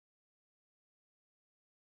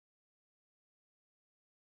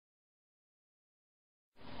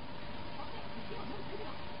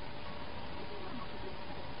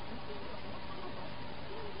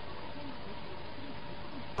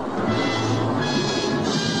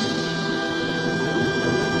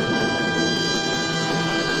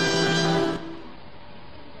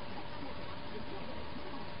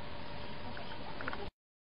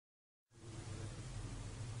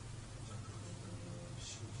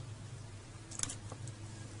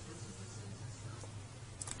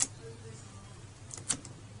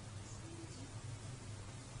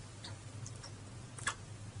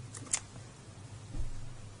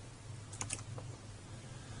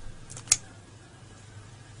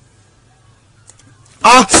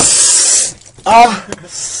Ah! Ah!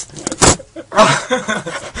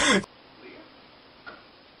 Ah!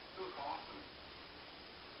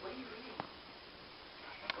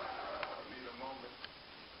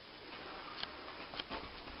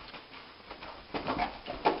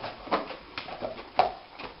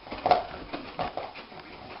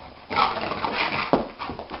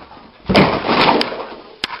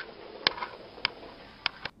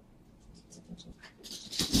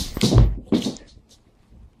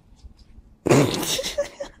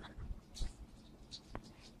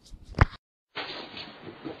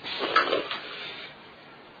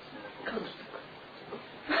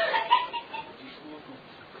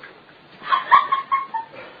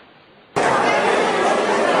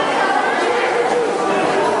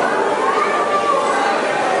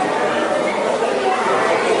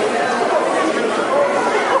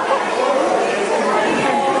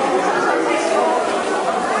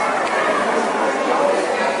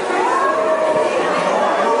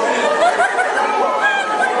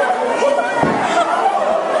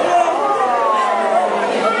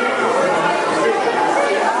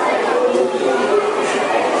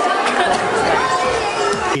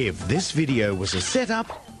 If this video was a setup,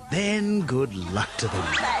 then good luck to them.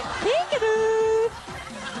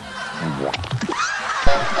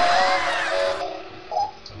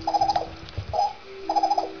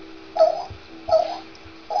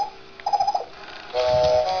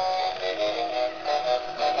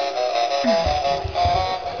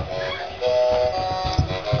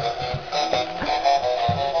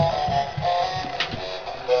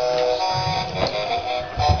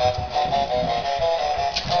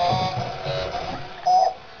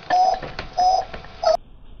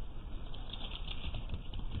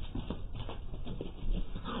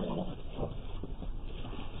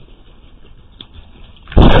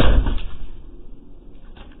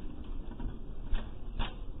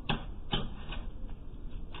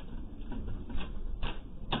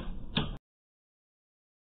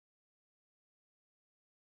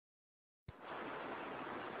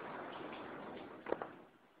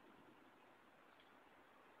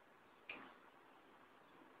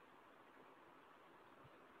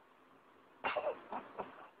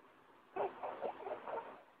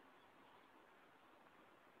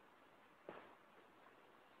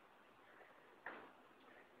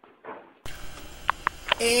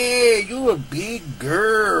 Hey, you a big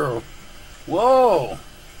girl. Whoa.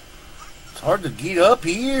 It's hard to get up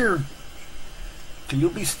here. Can you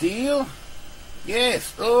be still?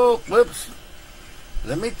 Yes. Oh, whoops.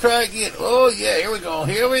 Let me try again. Oh, yeah, here we go.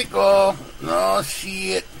 Here we go. No,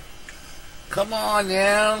 shit. Come on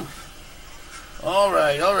now. All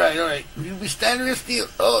right. You be standing there still.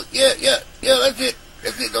 Oh, yeah, that's it.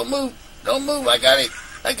 That's it. Don't move. I got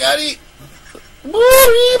it.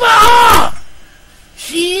 Woo-hee-bah!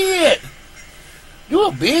 Shit! You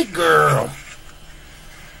a big girl.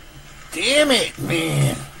 Damn it,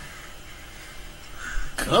 man.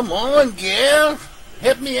 Come on, gal.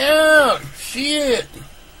 Help me out. Shit.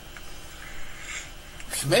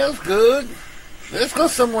 Smells good. Let's go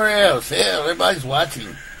somewhere else. Hell, everybody's watching.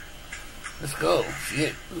 Let's go.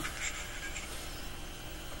 Shit.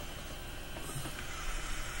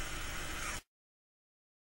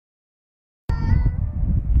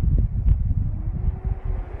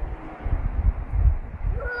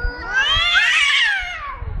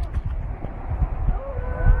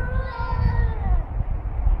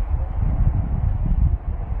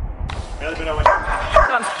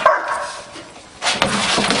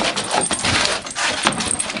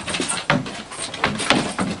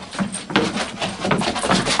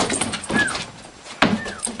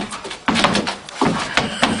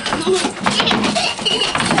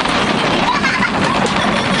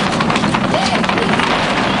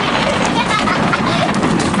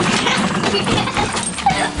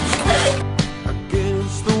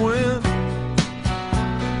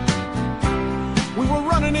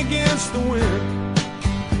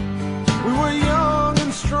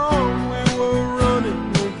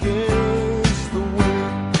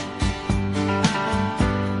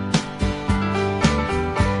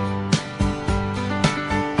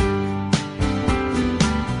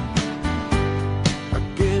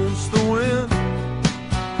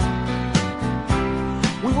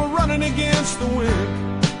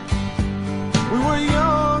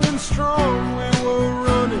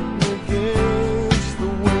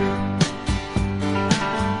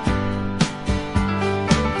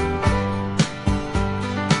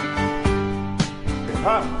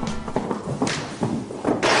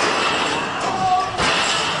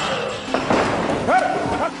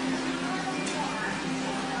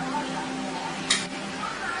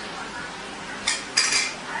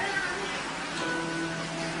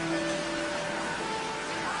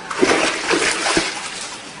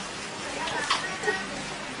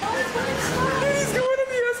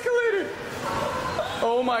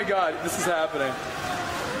 my god, this is happening.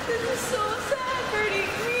 This is so sad, Birdie.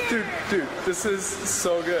 Come here. Dude, this is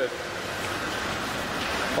so good.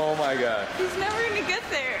 Oh my god. He's never gonna get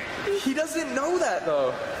there. He doesn't know that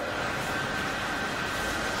though.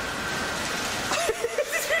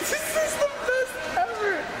 This is the best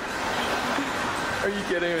ever. Are you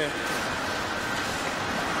kidding me?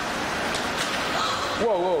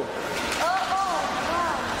 Whoa, whoa. Oh,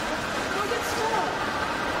 wow. Look at small.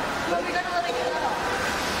 But we gotta let it get out.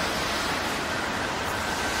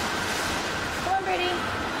 Come on, Birdie.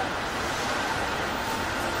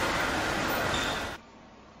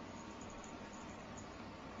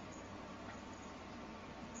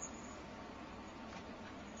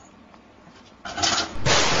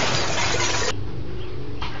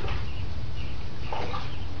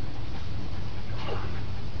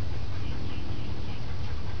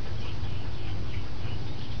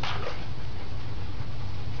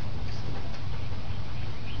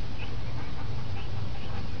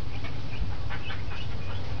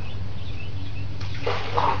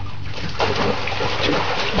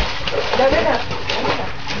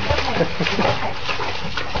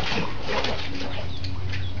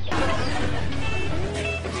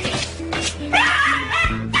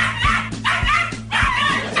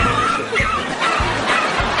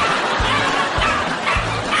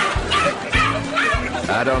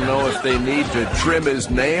 I don't know if they need to trim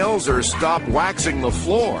his nails or stop waxing the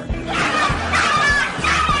floor.